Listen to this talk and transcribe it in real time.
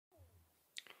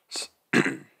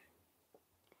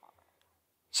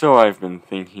So I've been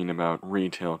thinking about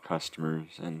retail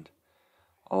customers and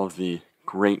all of the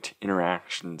great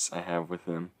interactions I have with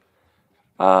them.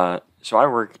 So I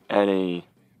work at well,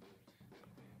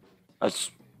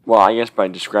 I guess by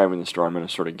describing the store, I'm going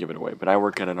to sort of give it away, but I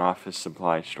work at an office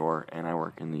supply store, and I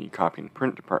work in the copy and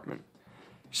print department.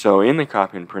 So in the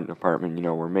copy and print department,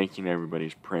 we're making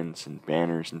everybody's prints and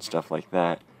banners and stuff like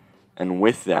that, and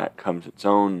with that comes its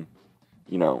own,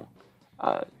 you know,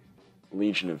 uh,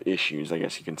 legion of issues, I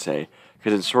guess you can say,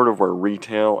 because it's sort of where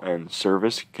retail and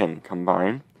service can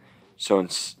combine. So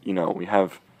it's, we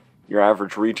have your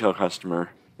average retail customer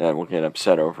that will get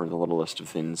upset over the little list of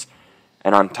things,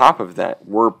 and on top of that,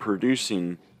 we're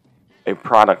producing a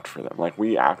product for them. Like,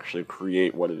 we actually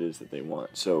create what it is that they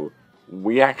want. So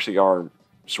we actually are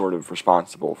sort of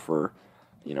responsible for,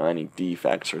 any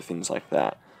defects or things like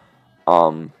that.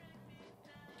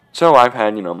 So I've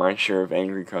had, my share of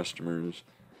angry customers.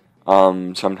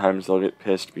 Sometimes they'll get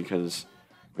pissed because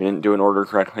we didn't do an order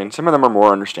correctly, and some of them are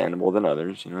more understandable than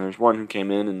others. There's one who came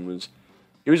in and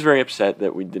he was very upset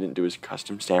that we didn't do his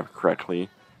custom stamp correctly.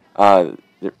 There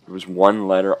was one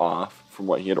letter off from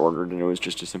what he had ordered, and it was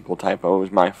just a simple typo. It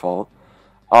was my fault.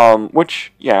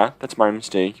 Which, yeah, that's my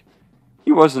mistake.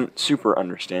 He wasn't super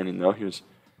understanding, though. He was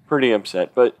pretty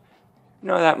upset, but,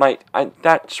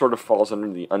 that sort of falls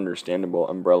under the understandable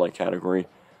umbrella category.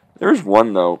 There's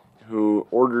one, though, who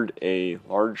ordered a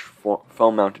large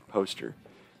foam-mounted poster,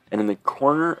 and in the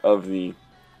corner of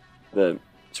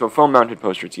so a foam-mounted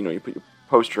poster, it's, you put your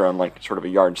poster on, like, sort of a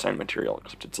yard sign material,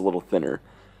 except it's a little thinner.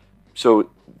 So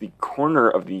the corner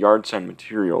of the yard sign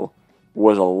material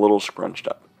was a little scrunched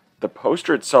up. The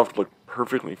poster itself looked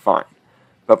perfectly fine,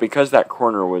 but because that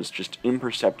corner was just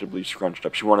imperceptibly scrunched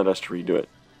up, she wanted us to redo it.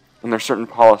 And there's certain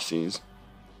policies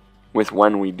with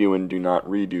when we do and do not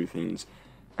redo things,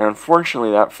 and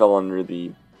unfortunately that fell under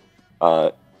the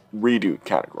redo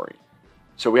category.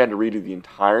 So we had to redo the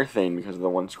entire thing because of the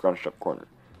one scrunched up corner.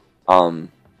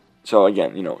 So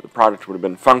again, the product would have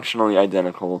been functionally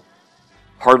identical.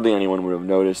 Hardly anyone would have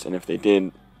noticed, and if they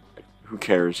did, who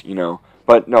cares,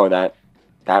 But no, that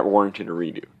warranted a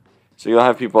redo. So you'll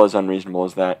have people as unreasonable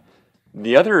as that.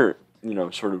 The other,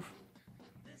 sort of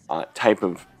type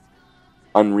of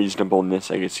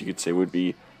unreasonableness, I guess you could say, would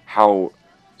be how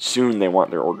soon they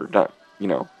want their order done.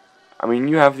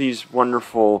 You have these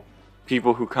wonderful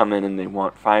people who come in and they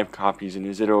want 5 copies, and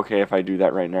is it okay if I do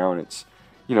that right now? And it's,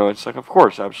 it's like, of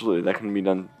course, absolutely, that can be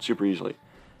done super easily.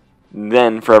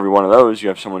 Then, for every one of those, you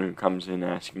have someone who comes in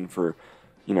asking for,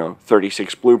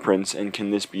 36 blueprints, and can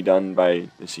this be done by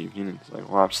this evening? And it's like,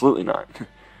 well, absolutely not.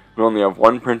 We only have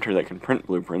one printer that can print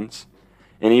blueprints,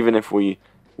 and even if we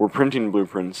were printing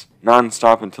blueprints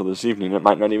non-stop until this evening, it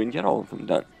might not even get all of them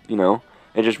done,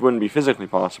 It just wouldn't be physically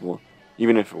possible.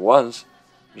 Even if it was,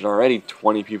 there's already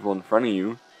 20 people in front of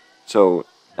you, so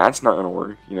that's not going to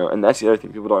work, And that's the other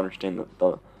thing, people don't understand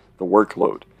the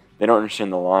workload. They don't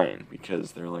understand the line,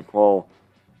 because they're like, well,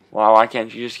 why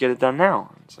can't you just get it done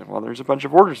now? It's like, well, there's a bunch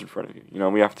of orders in front of you.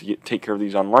 We have to take care of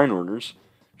these online orders,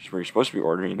 which is where you're supposed to be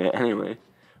ordering it anyway.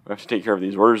 We have to take care of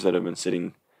these orders that have been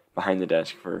sitting behind the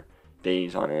desk for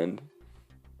days on end.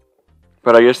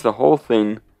 But I guess the whole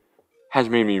thing has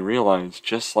made me realize,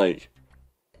 just like,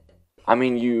 I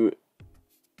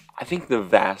think the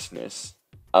vastness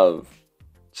of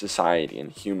society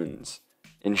and humans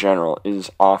in general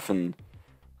is often,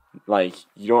 like,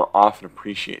 you don't often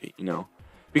appreciate it,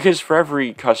 Because for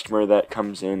every customer that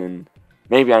comes in, and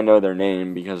maybe I know their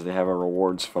name because they have a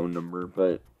rewards phone number,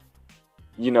 but,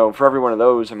 for every one of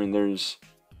those, there's,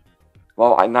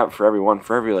 well, not for everyone,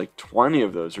 for every, 20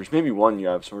 of those, there's maybe one you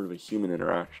have sort of a human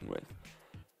interaction with.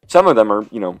 Some of them are,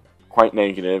 quite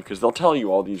negative, because they'll tell you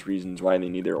all these reasons why they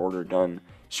need their order done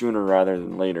sooner rather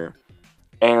than later.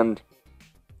 And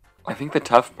I think the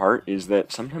tough part is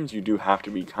that sometimes you do have to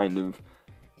be kind of,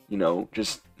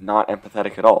 just not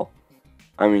empathetic at all.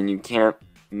 You can't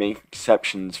make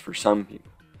exceptions for some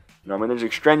people. There's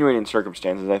extenuating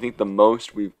circumstances. I think the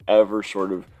most we've ever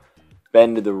sort of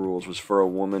bended the rules was for a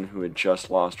woman who had just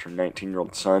lost her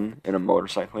 19-year-old son in a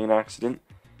motorcycling accident.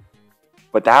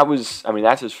 But that was,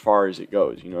 that's as far as it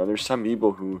goes. There's some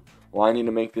people who, well, I need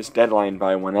to make this deadline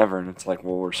by whenever, and it's like,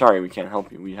 well, we're sorry, we can't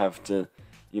help you. We have to,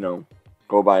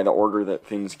 go by the order that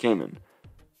things came in.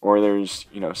 Or there's,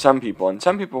 some people, and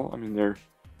some people,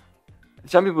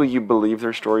 some people you believe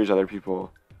their stories, other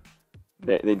people,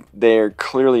 they're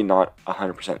clearly not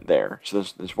 100% there. So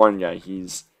there's one guy,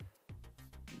 he's,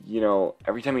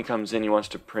 every time he comes in, he wants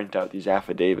to print out these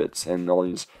affidavits and all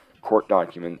these court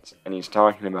documents, and he's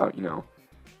talking about,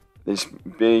 this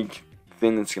big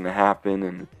thing that's going to happen,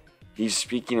 and he's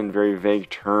speaking in very vague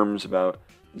terms about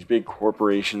these big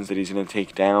corporations that he's going to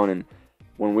take down, and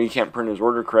when we can't print his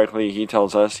order correctly, he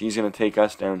tells us he's going to take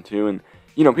us down too. And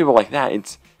people like that,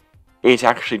 it's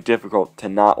actually difficult to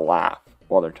not laugh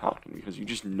while they're talking, because you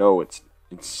just know it's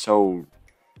so,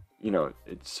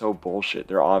 it's so bullshit.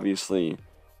 They're obviously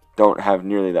don't have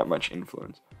nearly that much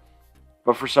influence.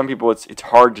 But for some people, it's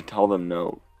hard to tell them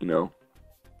no,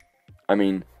 I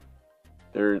mean,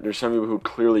 there's some people who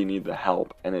clearly need the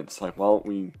help, and it's like, well,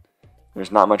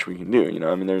 there's not much we can do,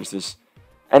 I mean, there's this,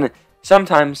 and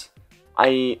sometimes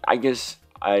I guess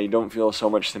I don't feel so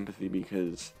much sympathy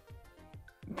because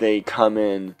they come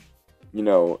in,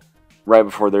 right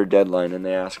before their deadline, and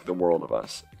they ask the world of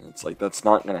us. And it's like, that's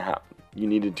not going to happen. You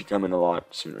needed to come in a lot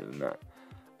sooner than that.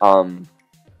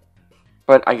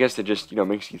 But I guess it just,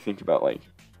 makes you think about,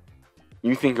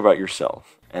 you think about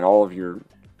yourself and all of your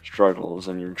struggles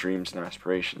and your dreams and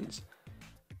aspirations.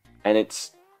 And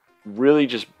it's really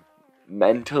just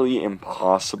mentally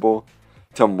impossible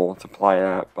to multiply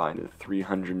that by the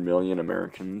 300 million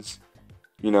Americans,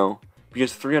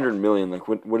 because 300 million,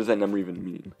 what does that number even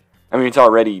mean? I mean, it's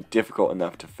already difficult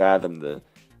enough to fathom the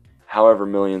however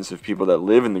millions of people that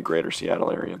live in the greater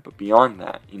Seattle area, but beyond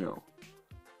that,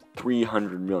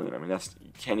 300 million, I mean,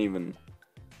 you can't even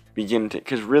begin to,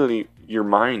 because really, your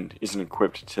mind isn't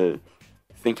equipped to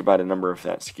think about a number of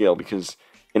that scale, because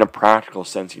in a practical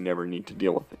sense, you never need to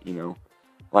deal with it,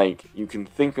 you can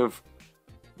think of,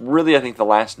 really, I think the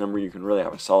last number you can really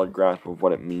have a solid grasp of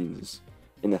what it means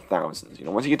in the thousands.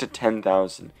 Once you get to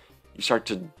 10,000, you start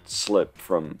to slip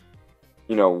from,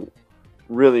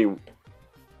 really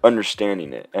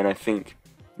understanding it. And I think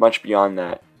much beyond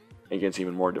that, it gets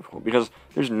even more difficult, because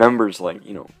there's numbers like,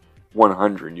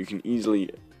 100. You can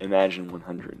easily imagine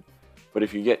 100. But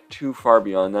if you get too far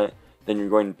beyond that, then you're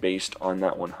going based on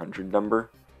that 100 number.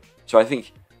 So I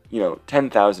think,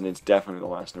 10,000 is definitely the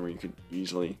last number you could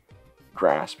easily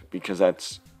grasp, because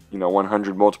that's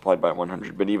 100 multiplied by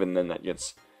 100, but even then that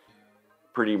gets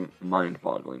pretty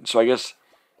mind-boggling. So I guess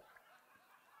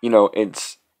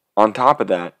it's on top of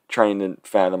that, trying to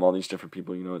fathom all these different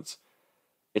people.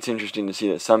 It's interesting to see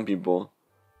that some people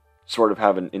sort of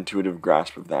have an intuitive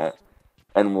grasp of that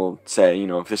and will say,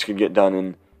 if this could get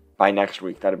done by next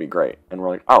week, that'd be great. And we're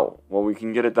like, oh, well, we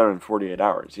can get it done in 48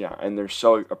 hours. Yeah, and they're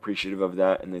so appreciative of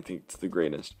that, and they think it's the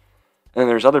greatest. And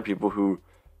there's other people who,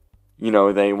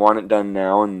 they want it done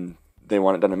now, and they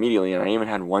want it done immediately. And I even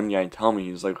had one guy tell me,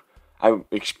 he's like, I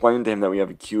explained to him that we have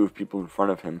a queue of people in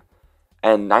front of him.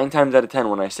 And 9 times out of 10,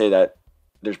 when I say that,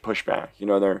 there's pushback.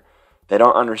 They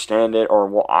don't understand it, or,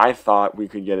 well, I thought we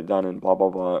could get it done and blah, blah,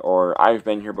 blah, or I've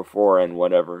been here before and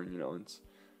whatever,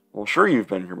 well, sure, you've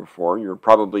been here before. You're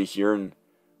probably here in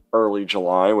early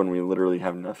July when we literally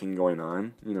have nothing going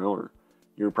on, or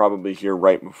you're probably here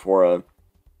right before a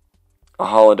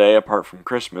holiday apart from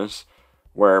Christmas,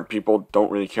 where people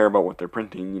don't really care about what they're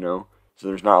printing, so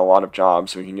there's not a lot of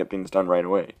jobs, so we can get things done right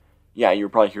away. Yeah, you're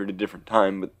probably here at a different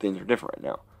time, but things are different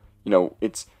right now.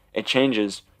 It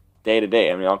changes day to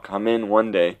day. I mean, I'll come in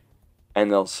one day, and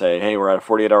they'll say, hey, we're at a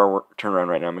 48-hour turnaround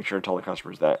right now. Make sure to tell the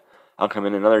customers that. I'll come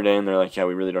in another day, and they're like, yeah,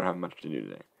 we really don't have much to do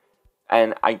today.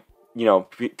 And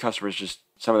customers just,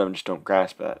 some of them just don't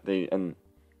grasp that. And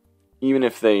even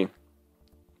if they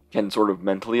can sort of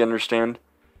mentally understand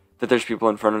that there's people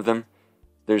in front of them,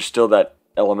 there's still that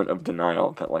element of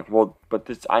denial that, well, but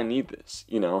I need this,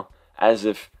 as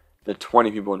if the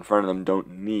 20 people in front of them don't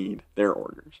need their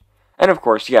orders. And of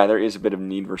course, yeah, there is a bit of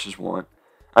need versus want.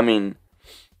 I mean,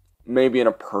 maybe in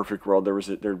a perfect world,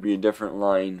 there'd be a different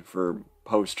line for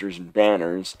posters and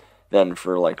banners than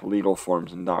for legal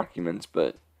forms and documents,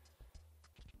 but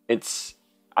I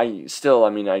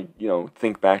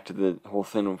think back to the whole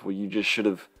thing of, well, you just should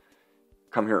have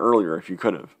come here earlier if you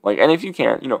could have. And if you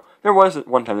can't, there was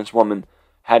one time this woman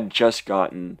had just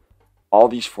gotten all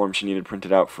these forms she needed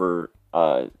printed out for,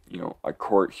 a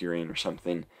court hearing or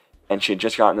something, and she had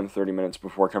just gotten them 30 minutes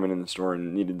before coming in the store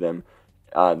and needed them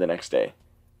the next day.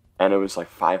 And it was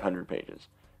 500 pages.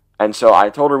 And so I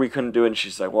told her we couldn't do it, and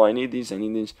she's like, well, I need these.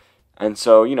 And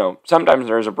so, sometimes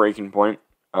there is a breaking point.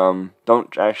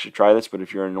 Don't actually try this, but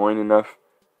if you're annoying enough,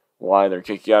 we'll either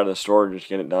kick you out of the store or just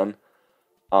get it done.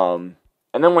 And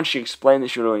then when she explained that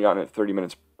she would only gotten it 30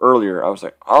 minutes earlier, I was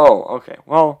like, oh, okay,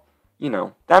 well,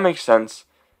 that makes sense.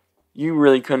 You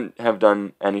really couldn't have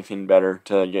done anything better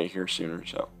to get here sooner,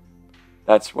 so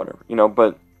that's whatever,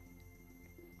 but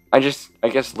I guess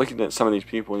looking at some of these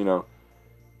people,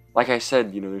 like I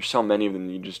said, there's so many of them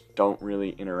that you just don't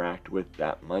really interact with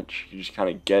that much. You just kind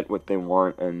of get what they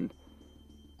want and,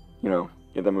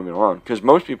 get them moving along. Because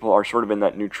most people are sort of in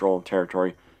that neutral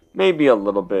territory, maybe a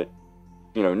little bit,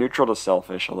 neutral to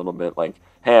selfish a little bit,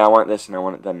 hey, I want this and I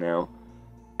want it done now.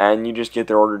 and you just get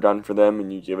their order done for them,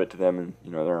 and you give it to them, and,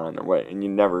 you know, they're on their way, and you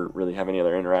never really have any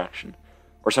other interaction.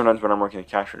 Or sometimes when I'm working the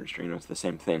cash register, you know, it's the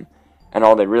same thing, and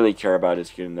all they really care about is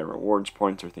getting their rewards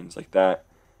points or things like that.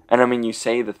 And I mean, you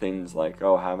say the things like,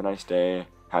 oh, have a nice day,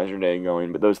 how's your day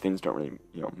going, but those things don't really,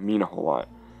 you know, mean a whole lot.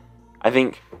 I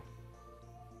think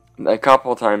a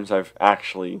couple of times I've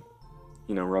actually,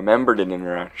 you know, remembered an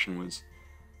interaction was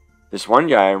this one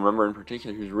guy I remember in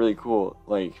particular who's really cool.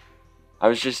 Like, I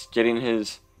was just getting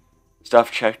his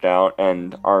stuff checked out,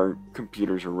 and our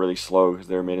computers are really slow because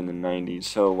they were made in the 90s.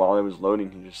 So while I was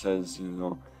loading, he just says, you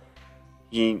know,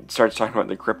 he starts talking about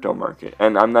the crypto market.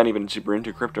 And I'm not even super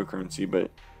into cryptocurrency,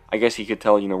 but I guess he could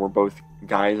tell, you know, we're both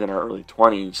guys in our early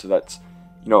 20s, so that's,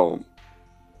 you know,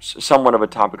 somewhat of a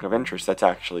topic of interest that's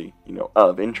actually, you know,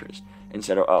 of interest.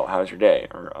 Instead of, oh, how's your day?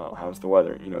 Or, oh, how's the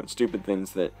weather? You know, stupid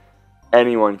things that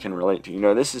anyone can relate to. You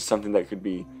know, this is something that could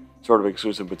be sort of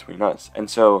exclusive between us. And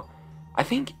so I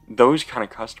think those kind of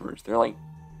customers, they're like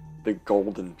the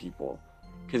golden people.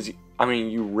 Because, I mean,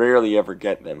 you rarely ever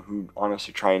get them who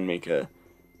honestly try and make a,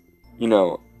 you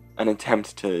know, an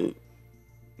attempt to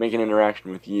make an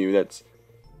interaction with you that's,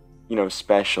 you know,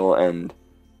 special and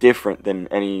different than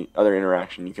any other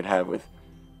interaction you could have with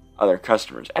other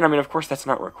customers. And I mean, of course, that's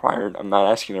not required. I'm not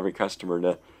asking every customer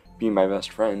to be my best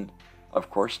friend. Of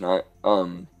course not.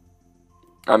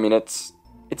 I mean, it's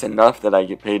enough that I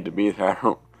get paid to be there.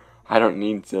 I don't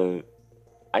need to,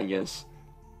 I guess,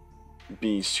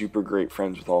 be super great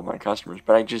friends with all of my customers,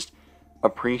 but I just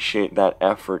appreciate that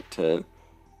effort to,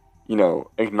 you know,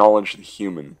 acknowledge the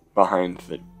human behind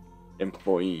the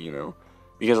employee, you know,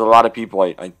 because a lot of people,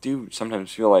 I do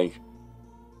sometimes feel like,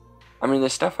 I mean, the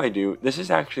stuff I do, this is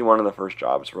actually one of the first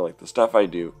jobs where, like, the stuff I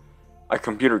do, a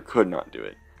computer could not do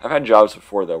it. I've had jobs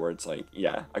before, though, where it's like,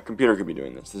 yeah, a computer could be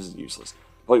doing this. This is useless.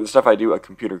 But, like, the stuff I do, a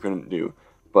computer couldn't do.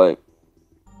 But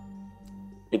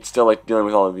it's still, like, dealing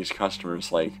with all of these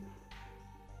customers. Like,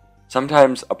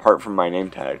 sometimes, apart from my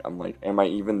name tag, I'm like, am I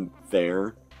even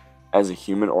there as a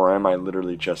human? Or am I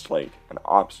literally just, like, an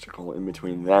obstacle in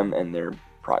between them and their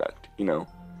product, you know?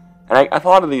 And I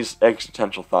thought of these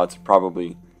existential thoughts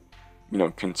probably, you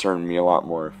know, concern me a lot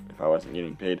more if I wasn't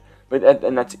getting paid. But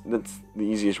and that's the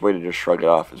easiest way to just shrug it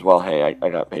off as well. Hey, I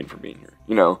got paid for being here.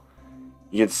 You know,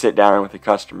 you could sit down with a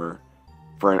customer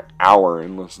for an hour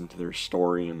and listen to their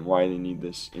story and why they need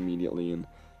this immediately. And,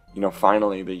 you know,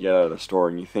 finally they get out of the store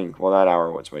and you think, well, that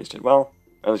hour was wasted. Well,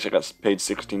 at least I got paid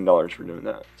 $16 for doing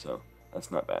that. So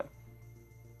that's not bad.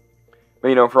 But,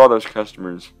 you know, for all those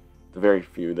customers, the very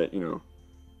few that, you know,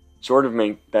 sort of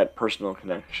make that personal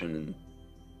connection, and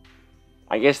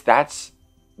I guess that's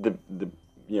the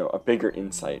you know, a bigger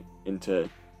insight into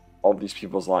all these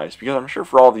people's lives. Because I'm sure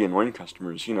for all the annoying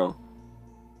customers, you know,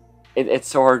 it's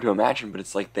so hard to imagine, but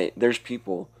it's like there's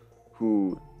people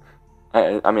who,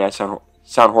 I mean, I sound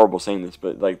horrible saying this,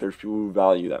 but, like, there's people who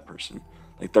value that person.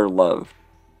 Like, they're loved.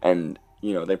 And,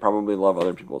 you know, they probably love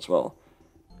other people as well.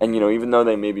 And, you know, even though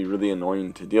they may be really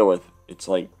annoying to deal with, it's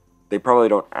like, they probably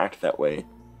don't act that way,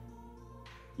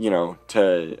 you know,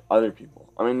 to other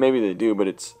people. I mean, maybe they do, but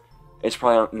it's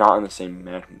probably not in the same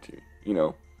magnitude, you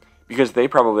know, because they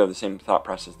probably have the same thought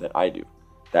process that I do,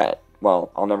 that,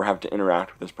 well, I'll never have to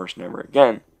interact with this person ever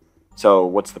again, so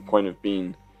what's the point of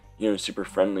being, you know, super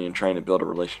friendly and trying to build a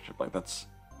relationship? Like, that's,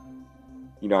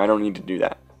 you know, I don't need to do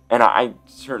that. And I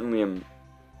certainly am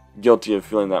guilty of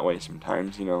feeling that way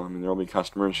sometimes, you know. I mean, there will be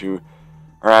customers who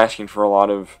are asking for a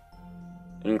lot of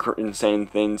insane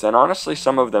things, and honestly,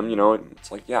 some of them, you know,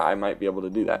 it's like, yeah, I might be able to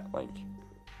do that, like,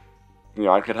 you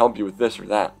know, I could help you with this or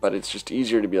that, but it's just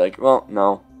easier to be like, well,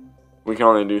 no, we can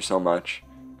only do so much,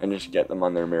 and just get them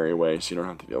on their merry way so you don't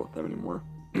have to deal with them anymore.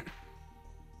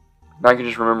 I can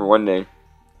just remember one day,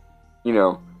 you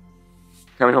know,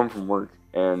 coming home from work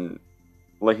and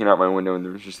looking out my window, and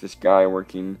there was just this guy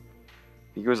working.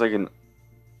 I think it was like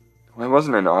well, it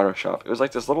wasn't an auto shop. It was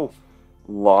like this little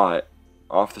lot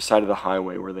off the side of the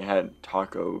highway where they had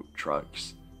taco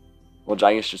trucks. Well,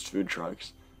 I guess just food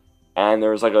trucks. And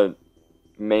there was like a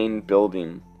main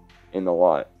building in the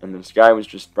lot, and this guy was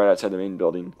just right outside the main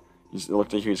building. It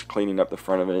looked like he was cleaning up the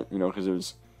front of it, you know, because it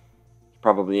was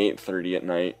probably 8:30 at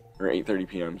night, or 8:30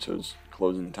 p.m., so it was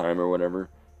closing time or whatever.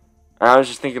 And I was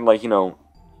just thinking, like, you know,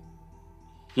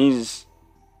 he's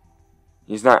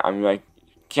not, I mean, I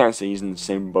can't say he's in the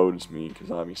same boat as me, because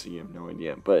obviously you have no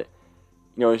idea, but,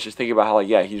 you know, it's just thinking about how, like,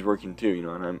 yeah, he's working too, you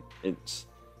know, and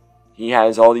he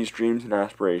has all these dreams and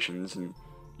aspirations, and,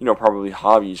 you know, probably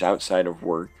hobbies outside of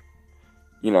work,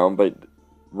 you know, but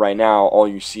right now, all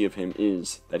you see of him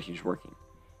is that he's working.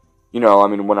 You know, I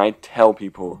mean, when I tell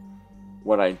people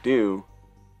what I do,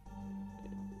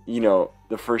 you know,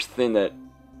 the first thing that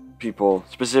people,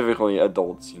 specifically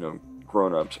adults,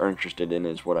 grown-ups, are interested in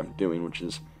is what I'm doing, which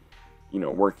is,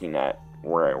 working at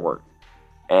where I work.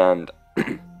 And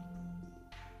I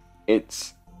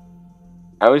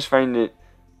always find it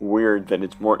weird that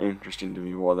it's more interesting to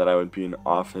people that I would be an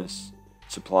office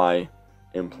supply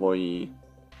employee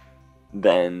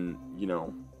than,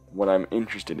 what I'm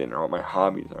interested in or what my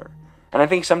hobbies are. And I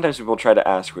think sometimes people try to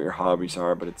ask what your hobbies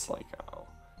are, but it's like,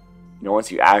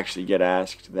 once you actually get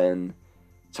asked, then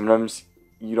sometimes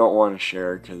you don't want to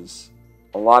share, because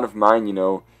a lot of mine,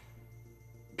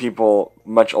 people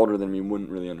much older than me wouldn't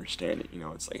really understand it.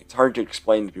 It's hard to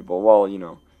explain to people,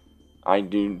 well, I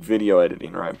do video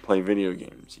editing or I play video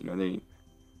games.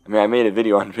 I made a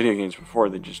video on video games before.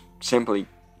 They just simply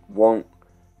won't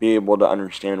be able to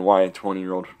understand why a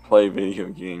 20-year-old would play video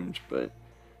games. But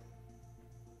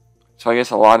so I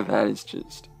guess a lot of that is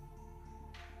just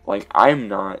I'm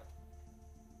not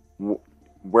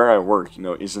where I work.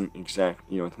 Isn't exact.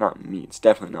 It's not me. It's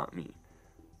definitely not me.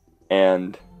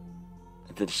 And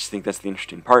I just think that's the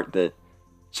interesting part, that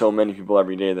so many people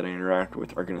every day that I interact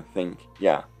with are gonna think,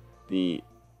 yeah, the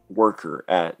worker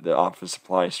at the office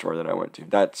supply store that I went to,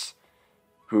 that's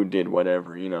who did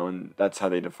whatever, and that's how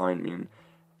they define me.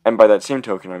 And by that same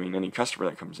token, I mean any customer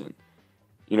that comes in.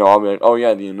 I'll be like, oh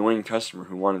yeah, the annoying customer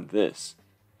who wanted this.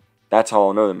 That's how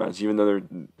I'll know them as, even though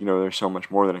they're so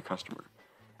much more than a customer.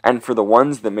 And for the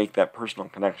ones that make that personal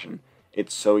connection,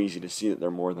 it's so easy to see that they're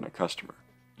more than a customer.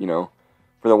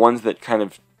 For the ones that kind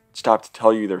of stop to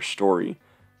tell you their story,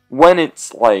 when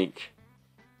it's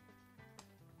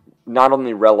not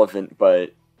only relevant,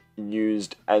 but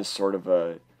used as sort of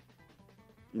a,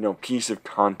 piece of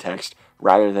context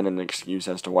rather than an excuse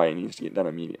as to why it needs to get done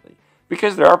immediately.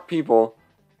 Because there are people,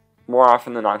 more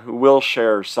often than not, who will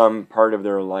share some part of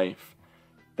their life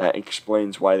that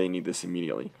explains why they need this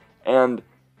immediately. And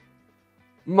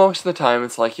most of the time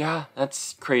it's like, yeah,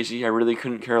 that's crazy, I really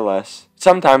couldn't care less.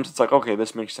 Sometimes it's like, okay,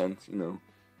 this makes sense,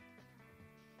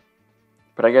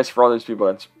 But I guess for all those people,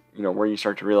 that's, where you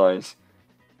start to realize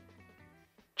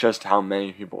just how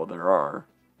many people there are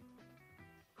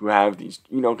who have these,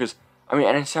 because,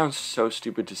 and it sounds so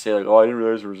stupid to say, oh, I didn't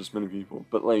realize there was this many people,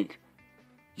 but,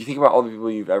 you think about all the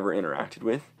people you've ever interacted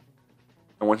with,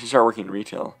 and once you start working in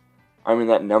retail,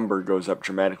 that number goes up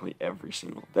dramatically every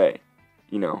single day,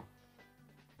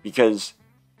 because,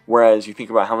 whereas you think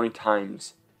about how many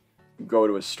times you go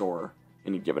to a store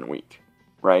in a given week,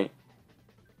 right?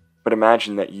 But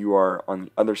imagine that you are on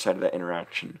the other side of that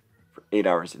interaction for 8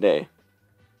 hours a day.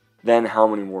 Then how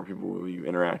many more people will you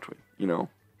interact with,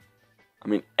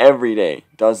 every day,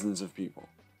 dozens of people.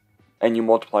 And you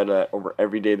multiply that over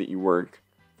every day that you work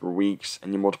for weeks,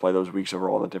 and you multiply those weeks over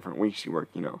all the different weeks you work,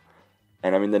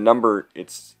 And the number,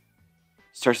 it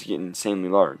starts to get insanely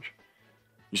large.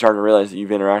 You start to realize that you've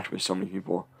interacted with so many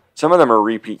people. Some of them are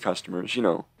repeat customers,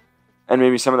 and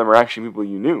maybe some of them are actually people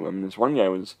you knew. This one guy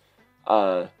was,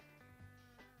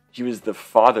 he was the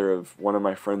father of one of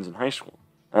my friends in high school,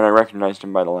 and I recognized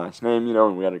him by the last name,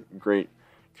 and we had a great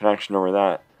connection over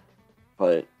that.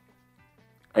 But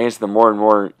I guess the more and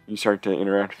more you start to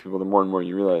interact with people, the more and more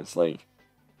you realize,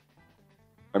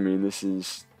 this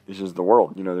is the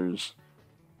world. There's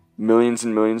millions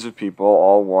and millions of people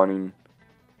all wanting,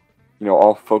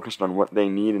 all focused on what they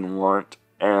need and want,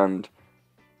 and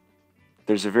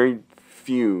there's a very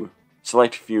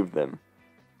select few of them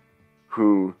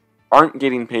who aren't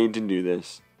getting paid to do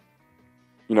this,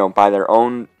 by their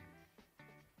own,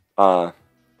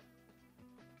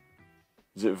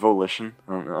 is it volition?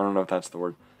 I don't know if that's the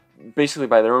word. Basically,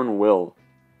 by their own will,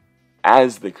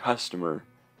 as the customer,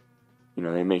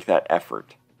 they make that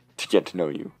effort to get to know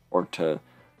you, or to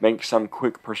make some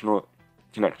quick personal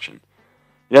connection.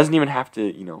 It doesn't even have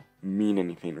to, mean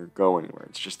anything or go anywhere.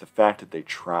 It's just the fact that they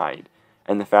tried,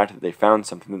 and the fact that they found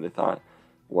something that they thought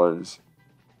was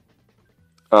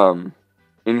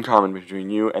in common between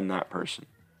you and that person.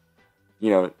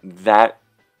 That,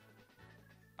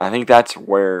 I think that's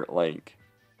where, I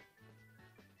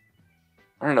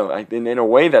don't know, in a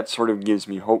way that sort of gives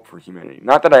me hope for humanity.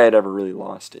 Not that I had ever really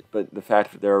lost it, but the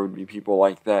fact that there would be people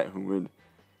like that who would,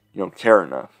 care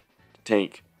enough to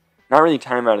take, not really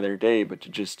time out of their day, but to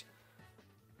just,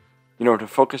 to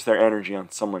focus their energy on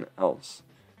someone else.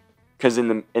 Because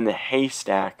in the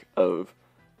haystack of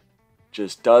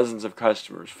just dozens of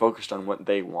customers focused on what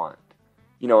they want,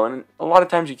 and a lot of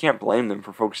times you can't blame them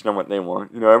for focusing on what they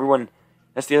want. Everyone,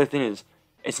 that's the other thing, is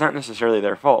it's not necessarily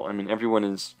their fault. Everyone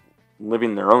is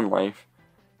living their own life.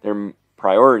 Their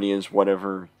priority is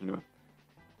whatever,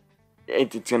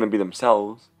 it's going to be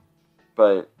themselves.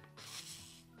 But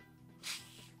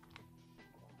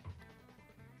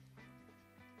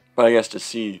I guess to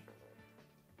see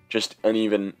just an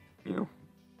even,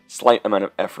 slight amount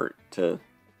of effort to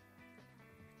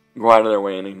go out of their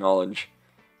way and acknowledge,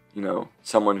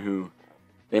 someone who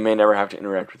they may never have to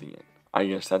interact with again. I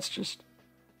guess that's just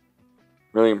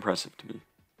really impressive to me.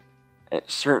 It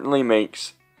certainly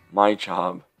makes my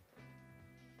job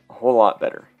a whole lot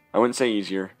better. I wouldn't say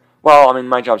easier. Well, I mean,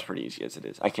 my job's pretty easy as it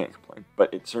is. I can't complain.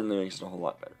 But it certainly makes it a whole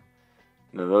lot better.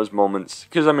 Those moments.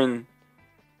 Because, I mean,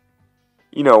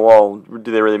 well,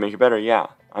 do they really make it better? Yeah.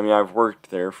 I mean, I've worked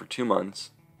there for 2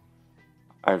 months.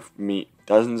 I've meet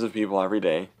dozens of people every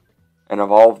day. And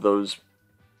of all of those,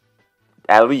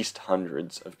 at least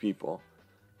hundreds of people,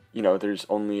 there's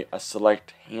only a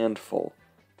select handful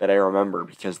that I remember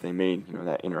because they made,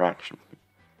 that interaction with me.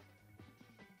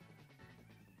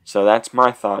 So that's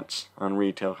my thoughts on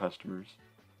retail customers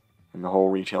and the whole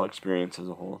retail experience as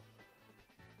a whole.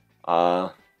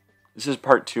 This is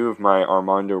part 2 of my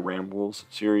Armando Rambles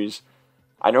series.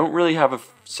 I don't really have a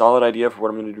solid idea for what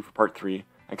I'm going to do for part 3.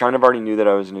 I kind of already knew that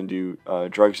I was going to do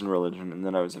drugs and religion, and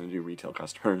then I was going to do retail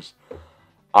customers.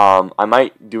 I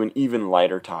might do an even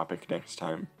lighter topic next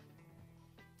time.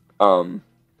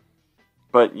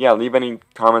 But yeah, leave any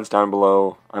comments down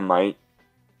below. I might,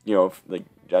 if,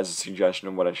 as a suggestion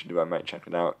of what I should do, I might check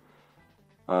it out.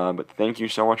 But thank you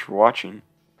so much for watching.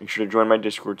 Make sure to join my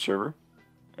Discord server,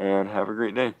 and have a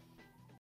great day.